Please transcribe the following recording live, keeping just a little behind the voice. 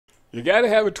You got to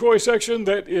have a toy section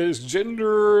that is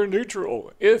gender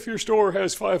neutral. If your store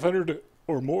has 500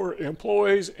 or more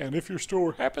employees, and if your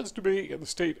store happens to be in the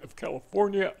state of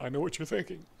California, I know what you're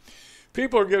thinking.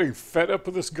 People are getting fed up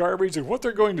with this garbage, and what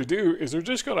they're going to do is they're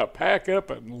just going to pack up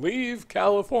and leave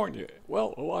California.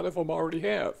 Well, a lot of them already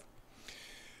have.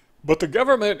 But the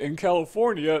government in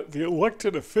California, the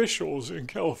elected officials in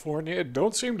California,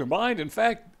 don't seem to mind. In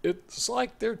fact, it's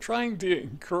like they're trying to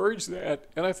encourage that,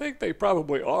 and I think they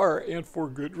probably are, and for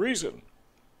good reason.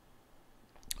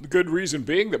 The good reason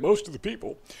being that most of the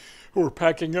people who are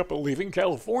packing up and leaving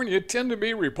California tend to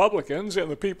be Republicans, and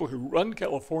the people who run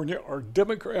California are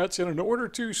Democrats, and in order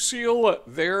to seal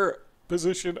their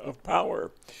position of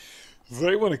power,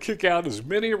 they want to kick out as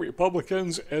many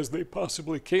Republicans as they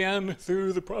possibly can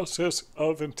through the process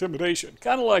of intimidation.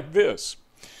 Kind of like this.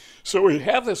 So we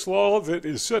have this law that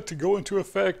is set to go into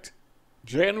effect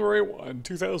January 1,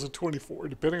 2024.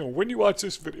 Depending on when you watch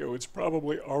this video, it's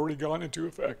probably already gone into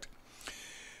effect.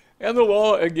 And the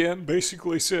law, again,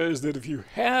 basically says that if you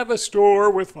have a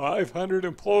store with 500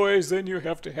 employees, then you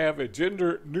have to have a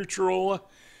gender-neutral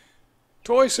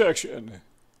toy section,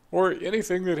 or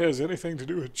anything that has anything to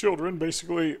do with children.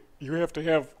 Basically, you have to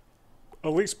have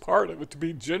at least part of it to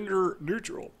be gender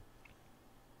neutral.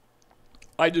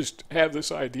 I just have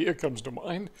this idea comes to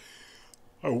mind.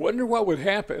 I wonder what would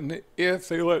happen if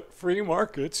they let free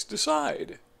markets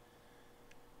decide.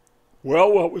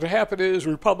 Well, what would happen is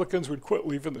Republicans would quit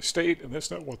leaving the state, and that's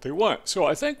not what they want. So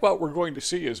I think what we're going to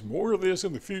see is more of this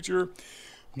in the future.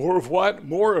 More of what?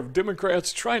 More of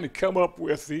Democrats trying to come up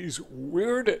with these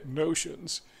weird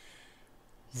notions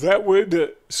that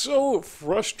would so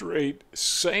frustrate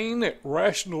sane,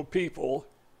 rational people,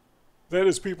 that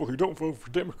is people who don't vote for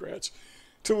Democrats,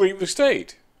 to leave the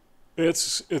state.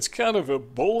 It's kind of a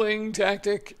bullying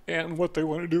tactic, and what they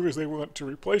want to do is they want to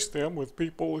replace them with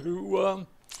people who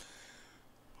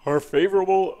are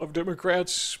favorable of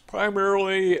Democrats,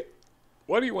 primarily.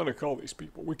 What do you want to call these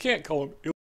people? We can't call them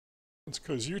illegals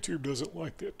because YouTube doesn't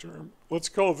like that term. Let's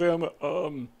call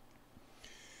them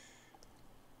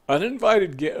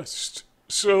uninvited guests.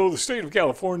 So the state of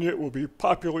California will be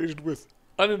populated with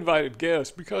uninvited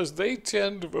guests because they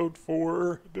tend to vote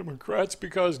for Democrats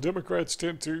because Democrats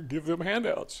tend to give them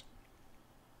handouts.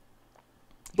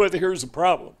 But here's the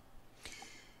problem.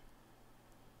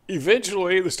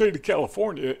 Eventually, the state of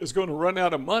California is going to run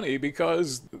out of money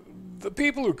because the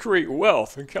people who create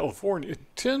wealth in California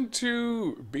tend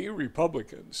to be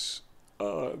Republicans.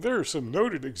 There are some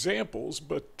noted examples,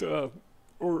 but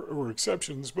or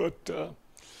exceptions, but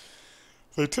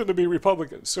they tend to be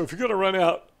Republicans. So if you're going to run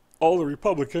out all the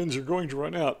Republicans, you're going to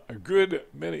run out a good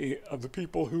many of the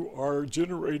people who are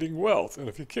generating wealth. And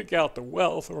if you kick out the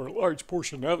wealth, or a large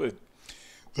portion of it,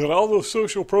 then all those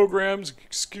social programs,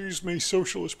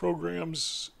 socialist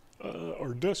programs,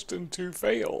 are destined to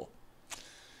fail.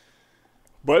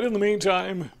 But in the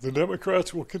meantime, the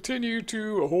Democrats will continue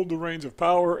to hold the reins of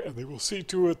power, and they will see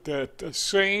to it that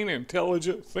sane,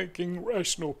 intelligent, thinking,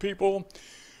 rational people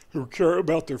who care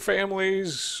about their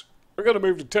families are going to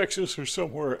move to Texas or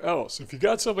somewhere else. If you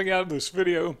got something out of this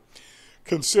video,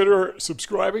 consider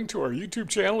subscribing to our YouTube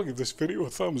channel. Give this video a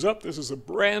thumbs up. This is a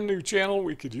brand new channel.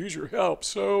 We could use your help,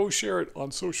 so share it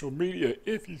on social media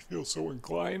if you feel so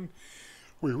inclined.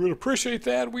 We would appreciate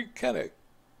that. We kind of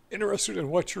interested in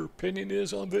what your opinion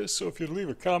is on this, so if you'd leave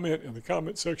a comment in the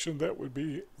comment section, that would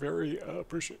be very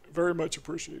much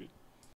appreciated.